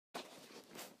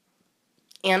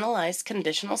analyze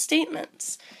conditional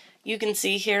statements. You can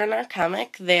see here in our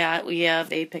comic that we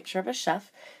have a picture of a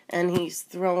chef, and he's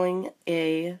throwing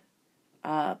a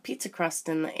pizza crust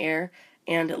in the air,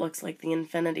 and it looks like the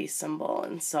infinity symbol.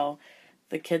 And so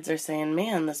the kids are saying,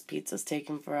 man, this pizza's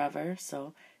taking forever.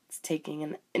 So it's taking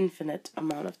an infinite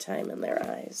amount of time in their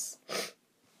eyes.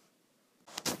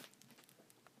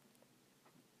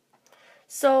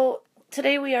 So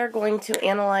today we are going to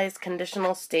analyze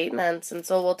conditional statements, and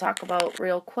so we'll talk about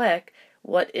real quick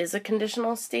what is a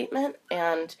conditional statement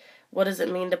and what does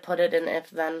it mean to put it in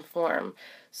if-then form.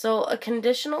 So a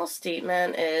conditional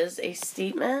statement is a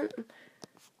statement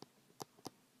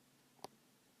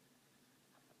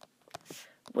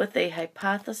with a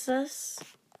hypothesis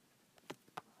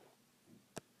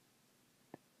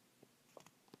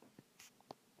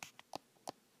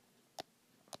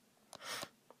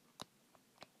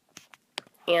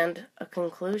and a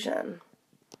conclusion.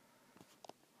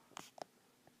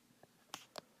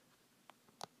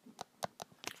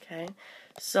 Okay,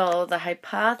 so the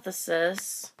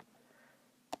hypothesis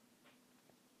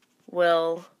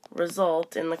will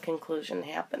result in the conclusion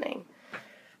happening.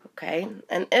 Okay,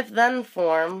 and if-then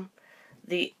form,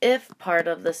 the if part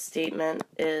of the statement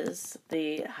is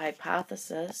the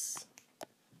hypothesis,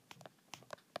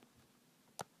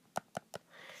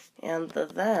 and the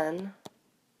then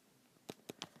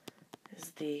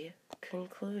is the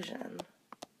conclusion.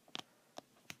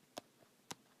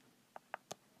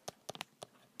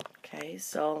 Okay,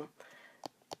 so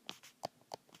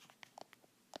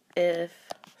if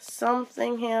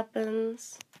something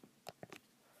happens,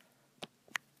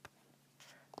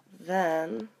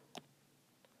 then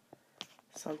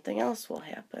something else will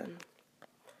happen.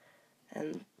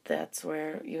 And that's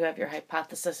where you have your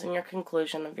hypothesis and your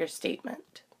conclusion of your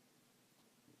statement.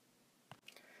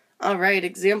 Alright,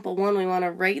 example 1, we want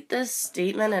to write this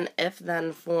statement in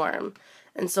if-then form.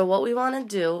 And so what we want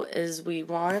to do is we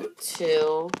want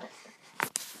to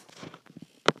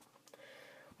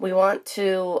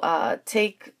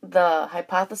take the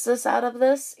hypothesis out of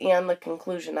this and the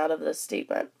conclusion out of this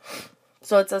statement.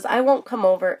 So it says, I won't come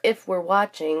over if we're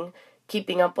watching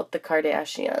Keeping Up with the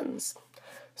Kardashians.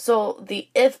 So the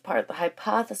if part, the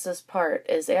hypothesis part,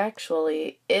 is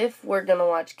actually if we're going to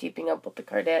watch Keeping Up with the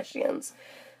Kardashians,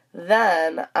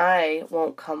 then I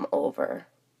won't come over.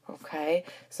 Okay?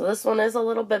 So this one is a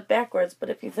little bit backwards, but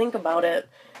if you think about it,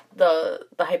 the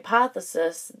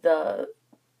hypothesis, the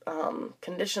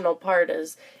conditional part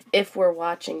is if we're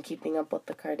watching Keeping Up with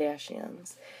the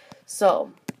Kardashians.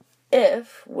 So,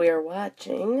 if we're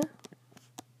watching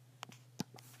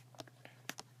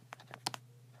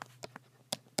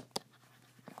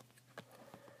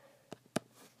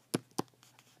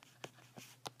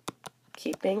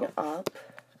Keeping Up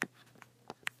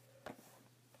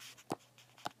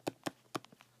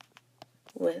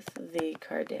with the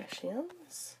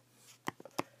Kardashians,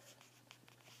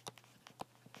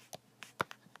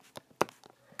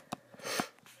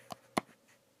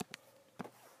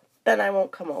 then I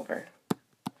won't come over.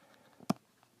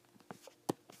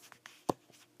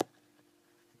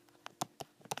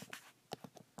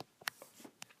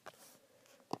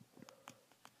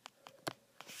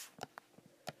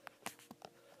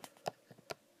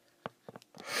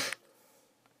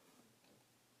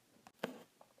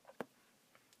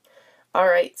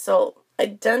 Alright, so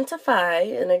identify,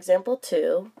 in example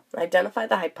 2, identify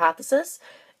the hypothesis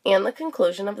and the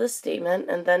conclusion of the statement,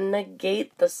 and then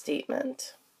negate the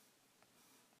statement.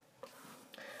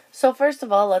 So first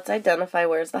of all, let's identify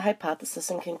where's the hypothesis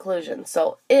and conclusion.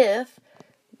 So if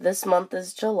this month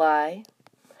is July,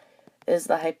 is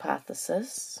the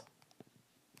hypothesis.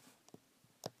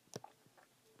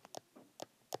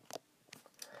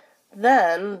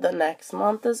 Then the next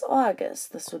month is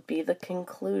August. This would be the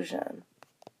conclusion.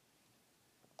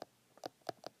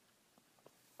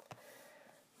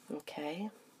 Okay.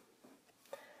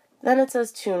 Then it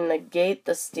says to negate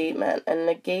the statement, and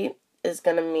negate is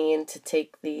going to mean to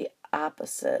take the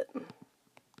opposite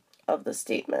of the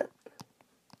statement.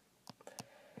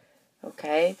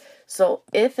 Okay, so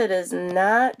if it is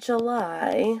not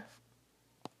July,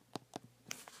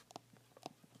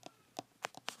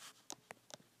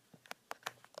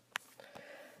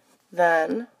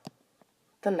 then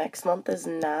the next month is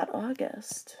not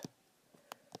August.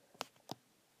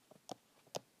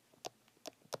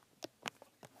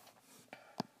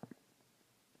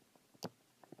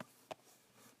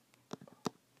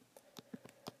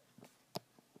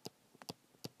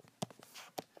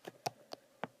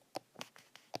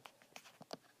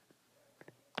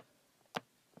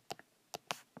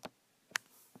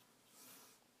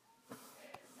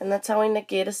 And that's how we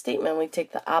negate a statement. We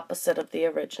take the opposite of the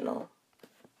original.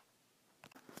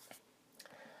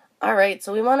 Alright,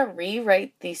 so we want to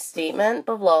rewrite the statement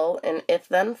below in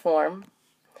if-then form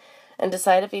and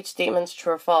decide if each statement is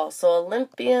true or false. So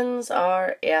Olympians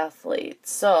are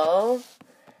athletes. So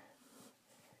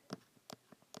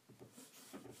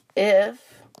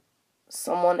if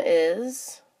someone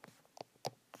is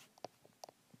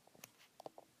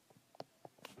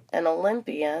an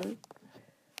Olympian,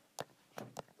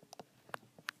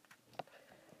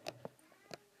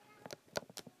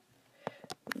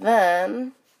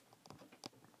 then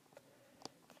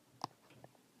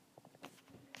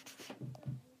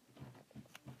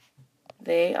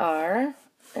they are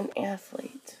an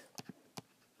athlete.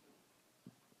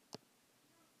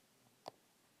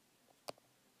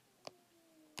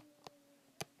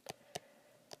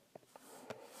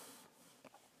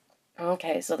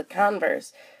 Okay, so the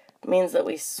converse means that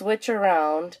we switch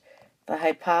around the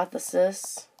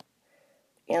hypothesis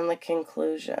and the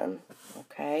conclusion.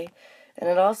 Okay, and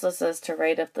it also says to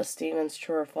write if the statement's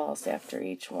true or false after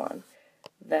each one.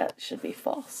 That should be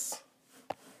false.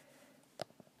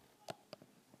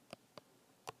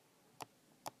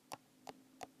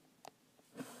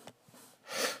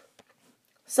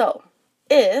 So,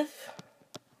 if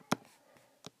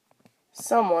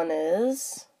someone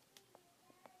is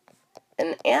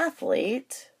an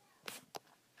athlete,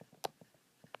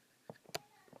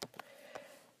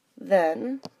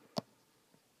 then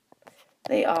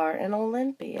they are an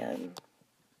Olympian.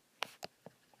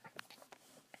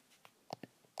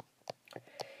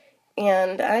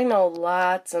 And I know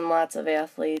lots and lots of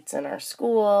athletes in our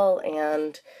school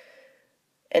and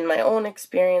in my own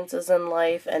experiences in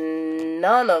life, and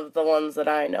none of the ones that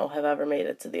I know have ever made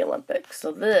it to the Olympics.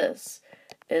 So this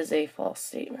is a false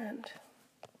statement.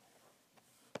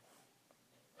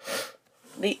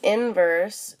 The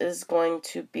inverse is going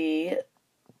to be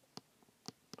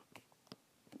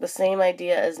the same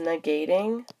idea as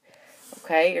negating.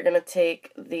 Okay, you're going to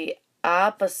take the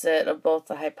opposite of both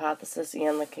the hypothesis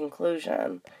and the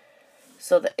conclusion.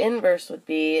 So the inverse would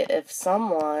be if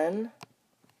someone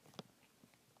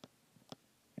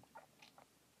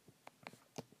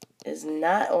is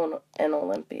not an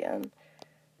Olympian,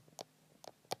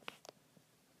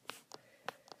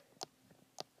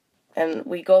 and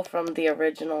we go from the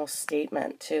original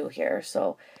statement too here,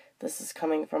 so this is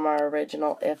coming from our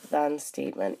original if-then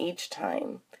statement each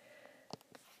time,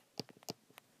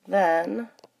 then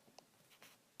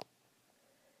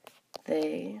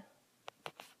they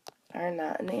are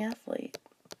not an athlete.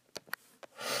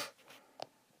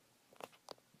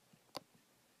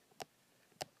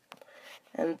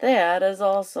 And that is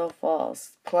also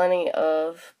false. Plenty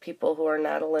of people who are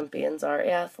not Olympians are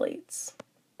athletes.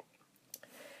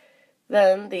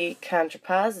 Then the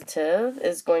contrapositive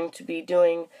is going to be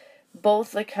doing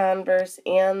both the converse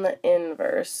and the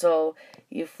inverse. So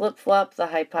you flip-flop the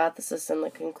hypothesis and the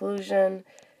conclusion,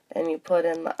 and you put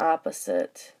in the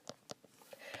opposite.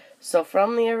 So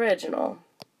from the original,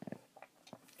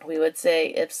 we would say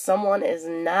if someone is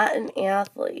not an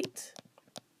athlete,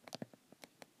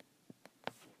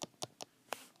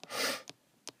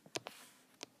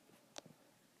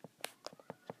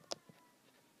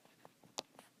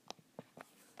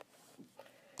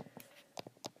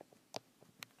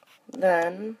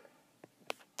 then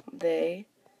they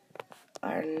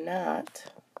are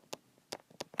not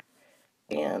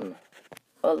an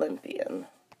Olympian.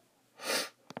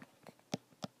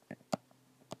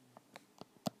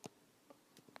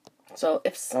 So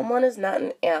if someone is not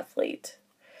an athlete,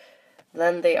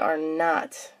 then they are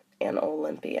not an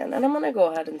Olympian. And I'm going to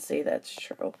go ahead and say that's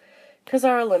true, because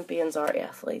our Olympians are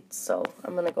athletes. So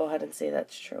I'm going to go ahead and say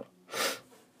that's true.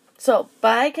 So,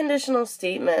 biconditional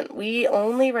statement. We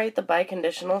only write the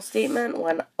biconditional statement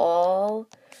when all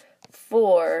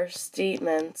four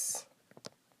statements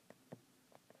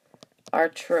are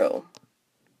true.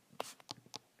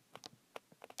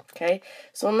 Okay,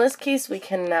 so in this case, we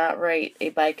cannot write a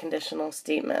biconditional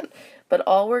statement. But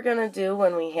all we're going to do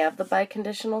when we have the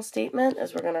biconditional statement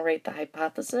is we're going to write the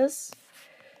hypothesis.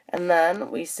 And then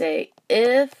we say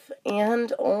if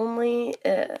and only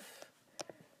if.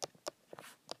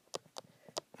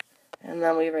 And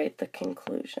then we write the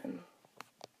conclusion.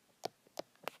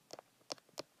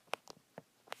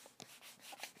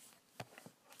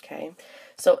 Okay,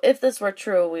 so if this were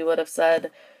true, we would have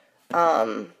said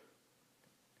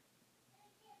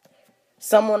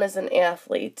someone is an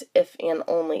athlete if and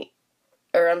only,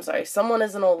 or I'm sorry, someone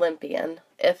is an Olympian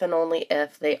if and only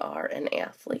if they are an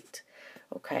athlete.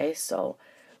 Okay, so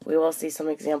we will see some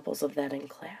examples of that in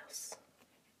class.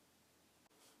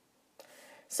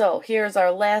 So here's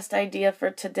our last idea for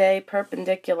today,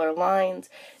 perpendicular lines.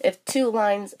 If two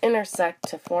lines intersect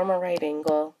to form a right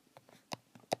angle,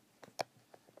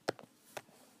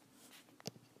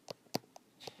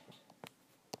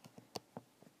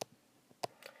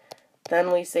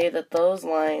 then we say that those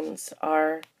lines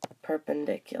are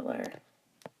perpendicular.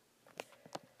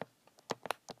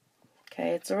 Okay,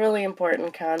 it's a really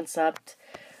important concept.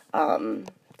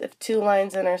 If two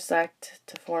lines intersect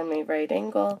to form a right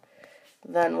angle,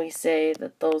 then we say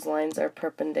that those lines are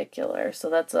perpendicular. So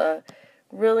that's a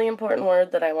really important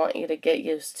word that I want you to get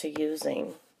used to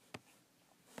using.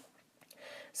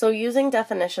 So using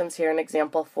definitions here in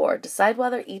example 4, decide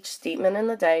whether each statement in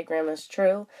the diagram is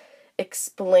true.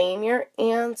 Explain your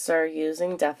answer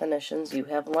using definitions you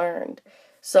have learned.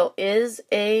 So is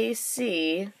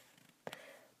AC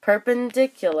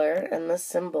perpendicular? And this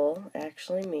symbol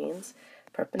actually means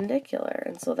perpendicular.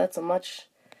 And so that's a much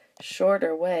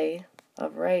shorter way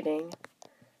of writing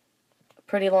a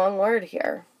pretty long word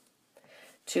here.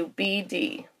 To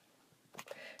BD.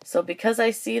 So because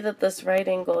I see that this right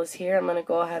angle is here, I'm going to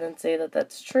go ahead and say that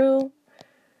that's true,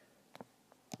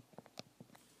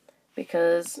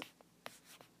 because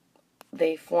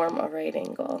they form a right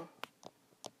angle.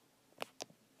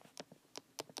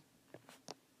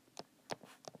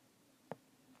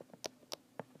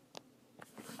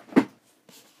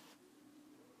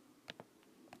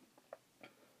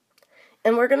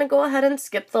 And we're going to go ahead and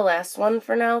skip the last one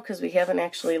for now because we haven't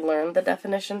actually learned the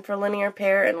definition for linear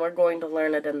pair, and we're going to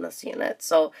learn it in this unit.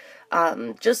 So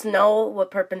just know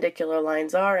what perpendicular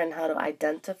lines are and how to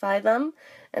identify them,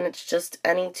 and it's just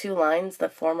any two lines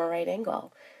that form a right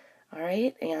angle. All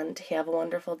right, and have a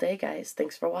wonderful day, guys.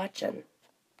 Thanks for watching.